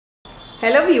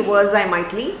Hello viewers, I am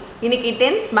Maithili. இன்னைக்கு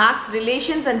 10th Maths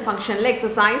Relations and Functionல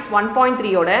exercise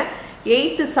 1.3 ஓட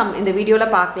 8th sum இந்த வீடியோல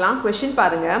பார்க்கலாம். Question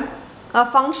பாருங்க. A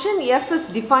function f is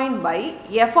defined by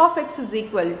f of x is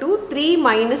equal to 3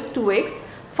 minus 2x.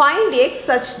 Find x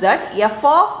such that f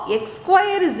of x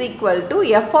square is equal to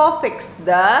f of x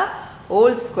the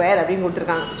whole square அப்படினு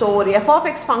கொடுத்திருக்காங்க. So ஒரு f of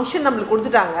x function நமக்கு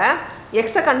கொடுத்துட்டாங்க.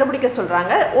 x கண்டுபிடிக்க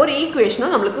சொல்றாங்க. ஒரு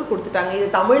ஈக்குவேஷனும் நமக்கு கொடுத்துட்டாங்க. இது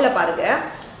தமிழ்ல பாருங்க.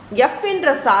 f என்ற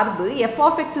சார்பு f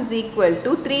of x is equal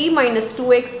to 3 minus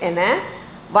 2x என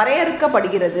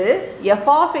வரையறுக்கப்படுகிறது. f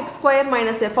of x square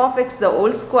minus f of x the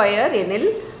whole square எனில்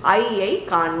I ஐ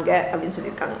காண்க அப்படின்னு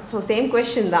சொல்லியிருக்காங்க. ஸோ சேம்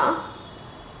கொஸ்டின் தான்.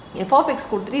 f of x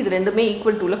கொடுத்துட்டு இது ரெண்டுமே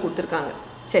ஈக்குவல் டூல கொடுத்துருக்காங்க.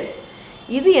 சரி,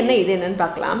 இது என்னன்னு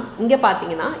பார்க்கலாம். இங்கே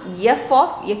பார்த்தீங்கன்னா f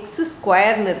of x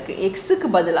ஸ்கொயர்னு இருக்குது. எக்ஸுக்கு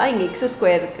பதிலாக இங்கே x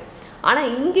ஸ்கொயர் இருக்குது. ஆனால்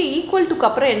இங்கே ஈக்குவல் டுக்கு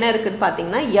அப்புறம் என்ன இருக்குதுன்னு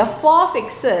பார்த்தீங்கன்னா f of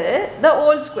x the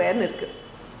whole ஸ்கொயர்னு இருக்குது.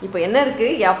 இப்போ என்ன இருக்கு,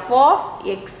 f of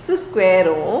x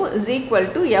ஸ்கொயரும் is equal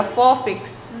to f of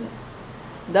x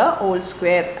the whole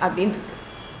square அப்படின்னு இருக்கு.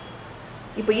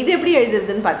 இப்போ இது எப்படி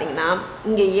எழுதுறதுன்னு பார்த்தீங்கன்னா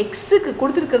இங்கே எக்ஸுக்கு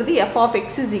கொடுத்துருக்கிறது f of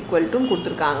x is equal to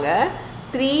கொடுத்துருக்காங்க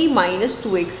 3 minus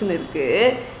 2xன்னு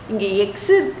இருக்குது. இங்கே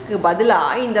எக்ஸுக்கு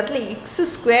பதிலாக இந்த இடத்துல x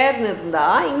ஸ்கொயர்னு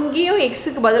இருந்தால் இங்கேயும்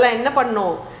எக்ஸுக்கு பதிலாக என்ன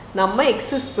பண்ணணும், நம்ம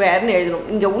எக்ஸ் ஸ்கொயர்னு எழுதணும்.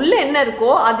 இங்கே உள்ள என்ன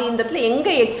இருக்கோ அது இந்த இடத்துல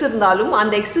எங்கே எக்ஸ் இருந்தாலும்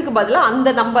அந்த எக்ஸுக்கு பதிலாக அந்த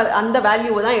நம்பர் அந்த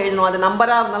வேல்யூவை தான் எழுதணும். அது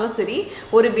நம்பராக இருந்தாலும் சரி,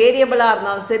 ஒரு வேரியபிளாக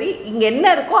இருந்தாலும் சரி, இங்கே என்ன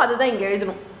இருக்கோ அதுதான் இங்கே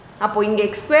எழுதணும். அப்போது இங்கே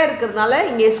எக்ஸ் ஸ்கொயர் இருக்கிறதுனால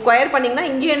இங்கே ஸ்கொயர் பண்ணிங்கன்னா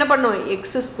இங்கேயும் என்ன பண்ணணும்,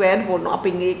 எக்ஸ் ஸ்கொயர் போடணும். அப்போ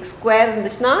இங்கே எக்ஸ் ஸ்கொயர்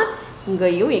இருந்துச்சுன்னா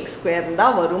இங்கேயும் எக்ஸ் ஸ்கொயர்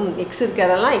தான் வரும். எக்ஸ்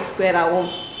இருக்கிறதெல்லாம் எக்ஸ் ஸ்கொயர்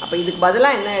ஆகும். அப்போ இதுக்கு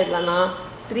பதிலாக என்ன எழுதலாம்னா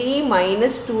 3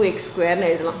 minus 2x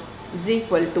ஸ்கொயர்னு எழுதலாம் இஸ்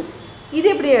ஈக்குவல் டு. இது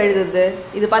எப்படி எழுதுறது,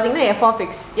 இது பார்த்தீங்கன்னா f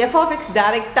of x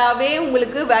டைரெக்டாகவே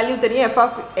உங்களுக்கு வேல்யூ தெரியும்.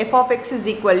 f of x is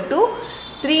equal to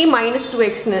 3 minus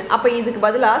 2xன்னு. அப்போ இதுக்கு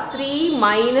பதிலாக 3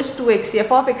 minus 2x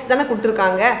f of x தானே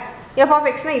கொடுத்துருக்காங்க. f of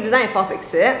xனால் இதுதான் f of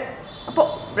x.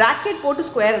 அப்போது ப்ராக்கெட் போட்டு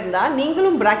ஸ்கொயர் இருந்தால்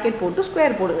நீங்களும் ப்ராக்கெட் போட்டு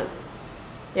ஸ்கொயர் போடுங்க.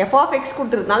 f of x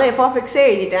கொடுத்துருந்தனால f of xே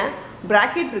எழுதிட்டேன்.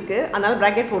 ப்ராக்கெட் இருக்குது அதனால்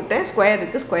ப்ராக்கெட் போட்டேன், ஸ்கொயர்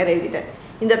இருக்குது ஸ்கொயர் எழுதிட்டேன்.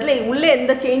 இந்த இடத்துல உள்ளே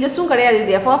எந்த சேஞ்சஸும் கிடையாது.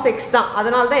 இது f of x தான்.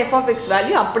 அதனால தான் f of x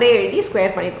வேல்யூ அப்படியே எழுதி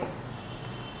ஸ்கொயர் பண்ணியிருக்கோம்.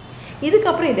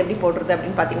 இதுக்கப்புறம் இது எப்படி போடுறது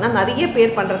அப்படின்னு பார்த்தீங்கன்னா நிறைய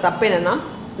பேர் பண்ணுற தப்பு என்னென்னா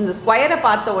இந்த ஸ்கொயரை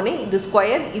பார்த்த உடனே இது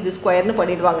ஸ்கொயர் இது ஸ்கொயர்னு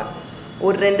பண்ணிடுவாங்க.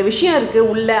 ஒரு ரெண்டு விஷயம் இருக்குது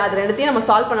உள்ளே, அது ரெண்டுத்தையும் நம்ம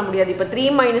சால்வ் பண்ண முடியாது. இப்போ 3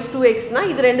 minus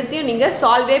 2xனால் இது ரெண்டுத்தையும் நீங்கள்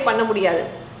சால்வே பண்ண முடியாது.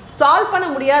 சால்வ் பண்ண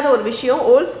முடியாத ஒரு விஷயம்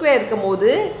ஹோல் ஸ்கொயர் இருக்கும் போது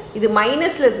இது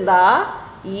மைனஸில் இருந்தால்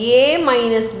a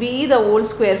minus b the whole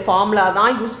square formula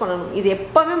தான் யூஸ் பண்ணணும். இது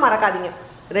எப்போவுமே மறக்காதீங்க.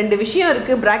 ரெண்டு விஷயம்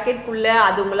இருக்குது ப்ராக்கெட்குள்ளே,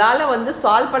 அது உங்களால்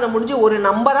சால்வ் பண்ண முடிஞ்சு ஒரு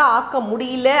நம்பராக ஆக்க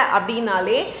முடியல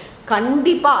அப்படின்னாலே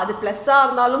கண்டிப்பாக அது ப்ளஸ்ஸாக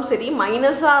இருந்தாலும் சரி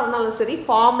மைனஸாக இருந்தாலும் சரி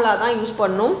ஃபார்முலா தான் யூஸ்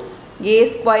பண்ணணும். a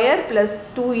square plus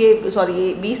 2a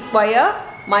b square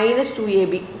minus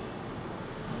 2ab.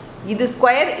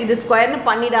 இது ஸ்கொயர்னு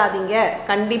பண்ணிடாதீங்க.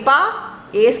 கண்டிப்பாக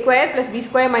a square plus b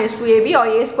square minus 2ab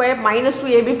a square minus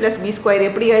 2ab plus b square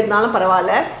எப்படி எழுதினாலும்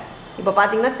பரவாயில்ல. இப்போ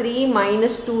பார்த்தீங்கன்னா 3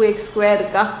 minus 2x ஸ்கொயர்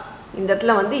இருக்கா, இந்த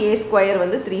இடத்துல a ஸ்கொயர்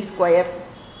 3 ஸ்கொயர்.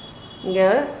 இங்கே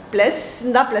ப்ளஸ்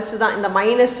இருந்தால் ப்ளஸ் தான், இந்த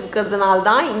மைனஸ் இருக்கிறதுனால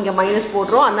தான் இங்கே மைனஸ்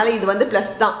போடுறோம். அதனால் இது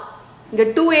ப்ளஸ் தான். இங்கே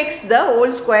 2x த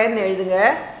ஹோல் ஸ்கொயர்னு எழுதுங்க.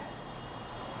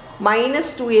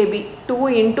 மைனஸ் 2ab 2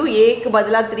 இன்ட்டு ஏக்கு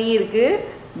பதிலாக 3 இருக்குது,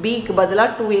 பிக்கு பதிலாக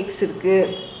 2x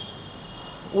இருக்குது.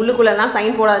 உள்ளுக்குள்ளெல்லாம்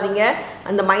சைன் போடாதீங்க.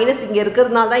 அந்த மைனஸ் இங்கே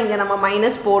இருக்கிறதுனால தான் இங்கே நம்ம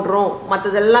மைனஸ் போடுறோம்.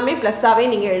 மற்றது எல்லாமே ப்ளஸ்ஸாகவே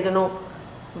நீங்கள் எழுதணும்.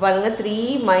 பாருங்கள் 3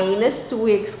 minus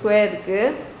 2x ஸ்கொயர்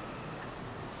இருக்குது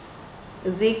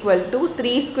is equal to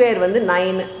 3 square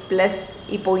 9 plus.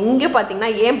 இப்போது இங்கே பார்த்தீங்கன்னா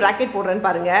ஏன் ப்ராக்கெட் போடுறேன்னு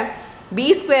பாருங்கள். பி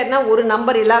ஸ்கொயர்னால் ஒரு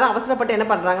நம்பர் எல்லாரும் அவசரப்பட்டு என்ன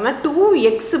பண்ணுறாங்கன்னா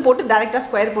 2x போட்டு டைரெக்டாக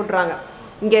ஸ்கொயர் போட்டுறாங்க.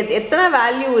 இங்கே எத்தனை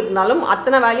வேல்யூ இருந்தாலும்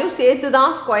அத்தனை வேல்யூ சேர்த்து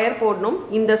தான் ஸ்கொயர் போடணும்.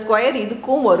 இந்த ஸ்கொயர்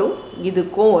இதுக்கும் வரும்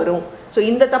இதுக்கும் வரும். ஸோ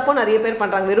இந்த தப்பும் நிறைய பேர்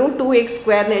பண்ணுறாங்க. வெறும் 2x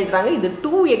ஸ்கொயர்னு எழுதுறாங்க. இது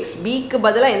 2x பிக்கு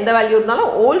பதிலாக எந்த வேல்யூ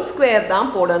இருந்தாலும் ஹோல் ஸ்கொயர் தான்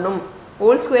போடணும்.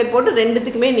 ஹோல் ஸ்கொயர் போட்டு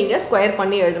ரெண்டுத்துக்குமே நீங்கள் ஸ்கொயர்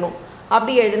பண்ணி எழுதணும்.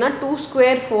 அப்படி எழுதுனா 2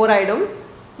 ஸ்கொயர் 4 ஆகிடும்,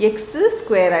 எக்ஸ்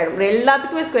ஸ்கொயர் ஆகிடும்.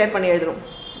 எல்லாத்துக்குமே ஸ்கொயர் பண்ணி எழுதணும்.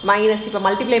 மைனஸ் இப்போ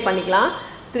மல்டிப்ளை பண்ணிக்கலாம்.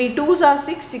 3 2s are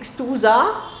 6 6 2s are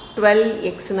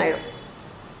 12xன்னு ஆகிடும்.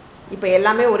 இப்போ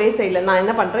எல்லாமே ஒரே சைடில் நான்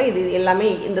என்ன பண்ணுறேன், இது எல்லாமே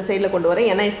இந்த சைடில் கொண்டு வரேன்.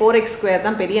 ஏன்னா 4x ஸ்கொயர்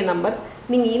தான் பெரிய நம்பர்.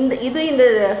 நீங்கள் இந்த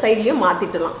சைட்லேயும்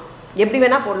மாற்றிட்டுலாம், எப்படி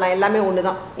வேணால் போடலாம், எல்லாமே ஒன்று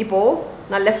தான். இப்போது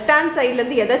நான் லெஃப்ட் ஹேண்ட்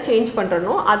சைட்லேருந்து எதை சேஞ்ச்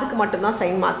பண்ணுறனோ அதுக்கு மட்டும்தான்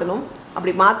சைன் மாற்றணும்.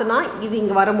 அப்படி மாற்றினா இது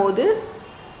இங்கே வரும்போது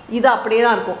இது அப்படியே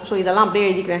தான் இருக்கும். ஸோ இதெல்லாம் அப்படியே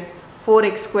எழுதிக்கிறேன்.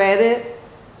 4x square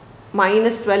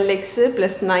minus 12x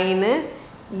plus 9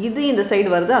 இது இந்த சைடு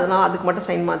வருது, அதனால் அதுக்கு மட்டும்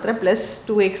சைன் மாற்றுறேன். ப்ளஸ்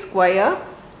 2x ஸ்கொயர்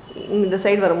இந்த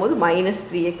சைடு வரும்போது மைனஸ்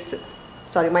 3x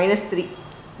மைனஸ் 3.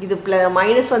 இது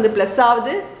மைனஸ் ப்ளஸ்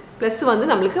ஆகுது, ப்ளஸ் வந்து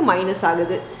நம்மளுக்கு மைனஸ்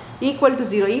ஆகுது. ஈக்குவல் டு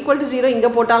 0 இங்கே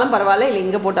போட்டாலும் பரவாயில்ல, இல்லை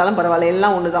இங்கே போட்டாலும் பரவாயில்ல,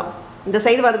 எல்லாம் ஒன்று தான். இந்த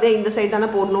சைடு வருது, இந்த சைடு தானே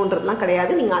போடணுன்றதுலாம்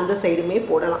கிடையாது, நீங்கள் அந்த சைடுமே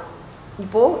போடலாம்.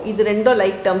 இப்போது இது ரெண்டும்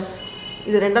லைக் டேர்ம்ஸ்,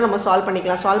 இது ரெண்டும் நம்ம சால்வ்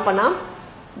பண்ணிக்கலாம். சால்வ் பண்ணால்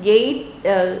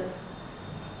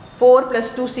 4 +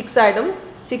 2 6 ஆகிடும்,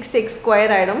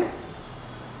 6x² ஆகிடும்.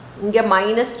 இங்கே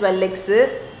 -12x,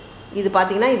 இது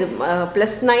பார்த்தீங்கன்னா இது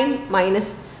 +9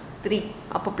 - 3,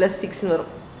 அப்போ +6ன்னு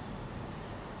வரும்.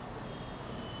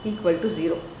 Equal to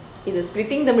 0. இது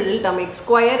ஸ்ப்ளிட்டிங் த மிடில் டேர்ம்.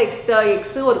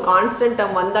 x² ஒரு கான்ஸ்டன்ட்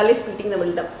டேர்ம் வந்தாலே ஸ்ப்ளிட்டிங் த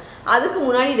மிடில் டேர்ம். அதுக்கு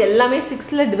முன்னாடி இது எல்லாமே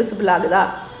 6ல் டிவிசிபிள் ஆகுதா,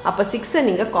 அப்போ 6ஐ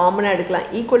நீங்கள் காமனாக எடுக்கலாம்.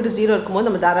 ஈக்குவல் டு 0 இருக்கும்போது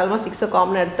நம்ம தாராளமாக 6ஐ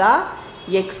காமனாக எடுத்தால்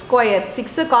x².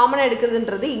 6ஐ காமனாக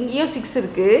எடுக்கிறதுன்றது இங்கேயும் 6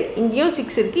 இருக்குது, இங்கேயும்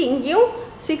 6 இருக்குது, இங்கேயும்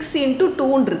 6 ×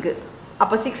 2ன்னு இருக்குது.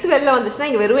 அப்போ 6 வெளில வந்துச்சுன்னா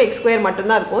இங்கே வெறும் x²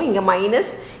 மட்டும்தான் இருக்கும். இங்கே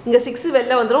மைனஸ், இங்கே 6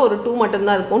 வெளில வந்துடும், ஒரு 2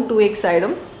 மட்டும்தான் இருக்கும், 2x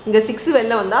ஆகிடும். இங்கே 6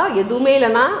 வெளில வந்தால் எதுவுமே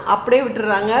இல்லைன்னா அப்படியே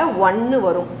விட்டுடுறாங்க, 1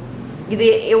 வரும். இது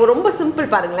ரொம்ப சிம்பிள்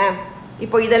பாருங்களேன்.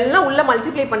 இப்போ இதெல்லாம் உள்ளே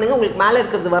மல்டிப்ளை பண்ணுங்கள், உங்களுக்கு மேலே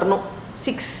இருக்கிறது வரணும்.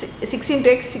 6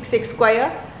 × x 6x²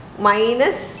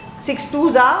 minus 6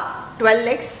 2s are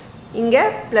 12x, இங்கே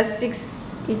 +6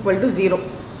 ஈக்குவல் டு 0.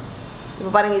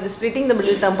 இப்போ பாருங்கள், இது ஸ்ப்ளிட்டிங் த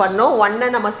மிடில் டேர்ம் பண்ணோம். 1ஐ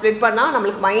நம்ம ஸ்ப்ளிட் பண்ணால்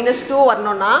நம்மளுக்கு -2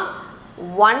 வரணும்னா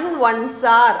 1 1s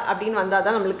are அப்படின்னு வந்தால்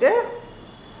தான் நம்மளுக்கு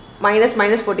மைனஸ்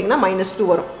மைனஸ் போட்டிங்கன்னா -2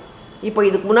 வரும். இப்போ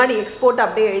இதுக்கு முன்னாடி x போட்டு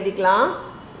அப்படியே எழுதிக்கலாம்.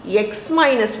 x -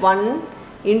 1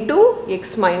 × x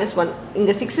 - 1.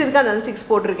 இங்கே 6 இருக்குது, அந்த 6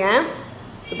 போட்டிருக்கேன்.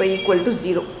 இப்போ ஈக்குவல் டு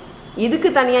 0. இதுக்கு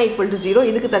தனியாக ஈக்குவல் டு 0,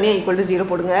 இதுக்கு தனியாக ஈக்குவல் டு 0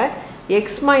 போடுங்க. x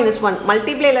 - 1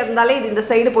 மல்டிப்ளேயில் இருந்தாலே இது இந்த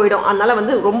சைடு போயிடும். அதனால்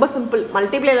வந்து ரொம்ப சிம்பிள்.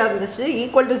 மல்டிப்ளேயில் இருந்துச்சு,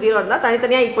 ஈக்குவல் டு 0 இருந்தால்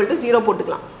தனித்தனியாக ஈக்குவல் டு 0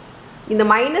 போட்டுக்கலாம். இந்த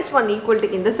 -1 ஈக்குவல் டு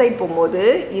இந்த சைடு போகும்போது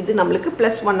இது நம்மளுக்கு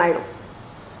 +1 ஆகிடும்.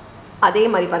 அதே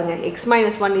மாதிரி பாருங்கள், x -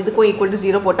 1 இதுக்கும் ஈக்குவல் டு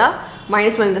 0 போட்டால்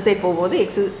 -1 இந்த சைடு போகும்போது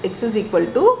x is equal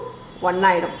to 1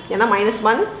 ஆகிடும். ஏன்னா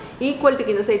 -1 ஈக்குவல் டு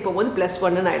இந்த சைடு போகும்போது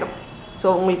 +1ன்னு ஆகிடும். ஸோ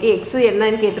உங்களுக்கு x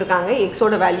என்னன்னு கேட்டிருக்காங்க,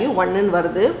 எக்ஸோட வேல்யூ 1ன்னு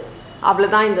வருது.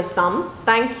 அவ்வளோதான் இந்த சம்.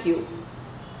 தேங்க்யூ.